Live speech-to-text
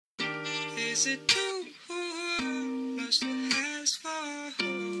Is it too much to ask for?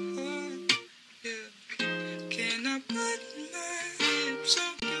 Yeah. Can I put my lips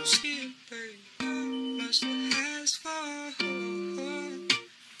on your skin, babe? Much to ask for?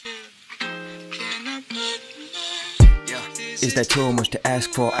 Yeah. Can I put Is that too much to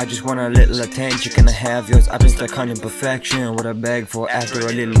ask for? I just want a little attention. Can I have yours? I've been stuck on imperfection. What I beg for after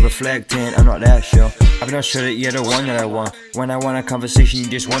a little reflecting. I'm not that sure. I'm not sure that you're the one that I want. When I want a conversation, you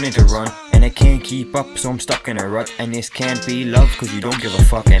just want it to run. And I can't keep up, so I'm stuck in a rut. And this can't be love, cause you don't give a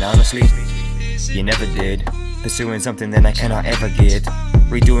fuck. And honestly, you never did. Pursuing something that I cannot ever get.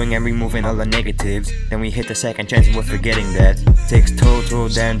 Redoing and removing all the negatives. Then we hit the second chance and we're forgetting that. Takes total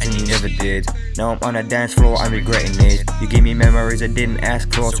dancing, you never did. Now I'm on a dance floor, I'm regretting it. You gave me memories I didn't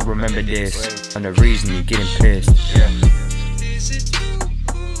ask for, so remember this. I'm the reason you're getting pissed.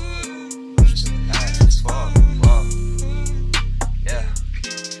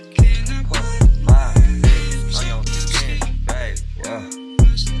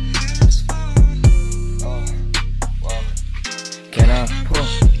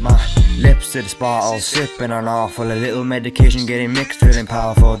 Lips to the spot, all sipping on awful. A little medication getting mixed, feeling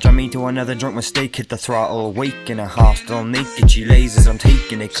powerful. Drive me to another drunk mistake, hit the throttle. Wake in a hostel, naked she lasers, I'm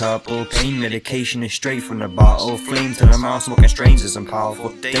taking a couple. Pain medication is straight from the bottle. Flames to the mouth, smoking strangers, I'm powerful.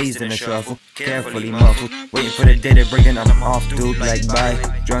 Dazed in a shuffle, carefully muffled. Waiting for the day to break, then I'm off, dude, like bye.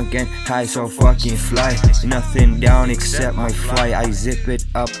 Drunk and high, so fucking fly. Nothing down except my fly. I zip it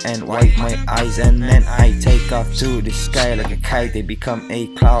up and wipe my eyes, and then I take off to the sky like a kite. They become a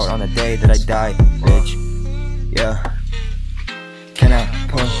cloud on the day that I die, bitch. Yeah. Can I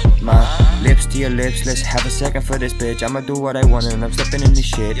put my lips to your lips? Let's have a second for this, bitch. I'ma do what I want and I'm stepping in this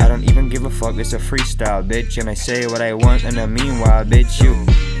shit. I don't even give a fuck, it's a freestyle, bitch. And I say what I want and then meanwhile, bitch, you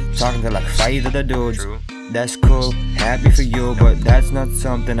talking to like 5 other dudes. That's cool, happy for you, but that's not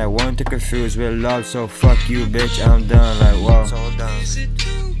something I want to confuse with love. So fuck you, bitch, I'm done, like,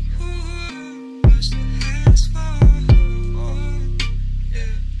 whoa.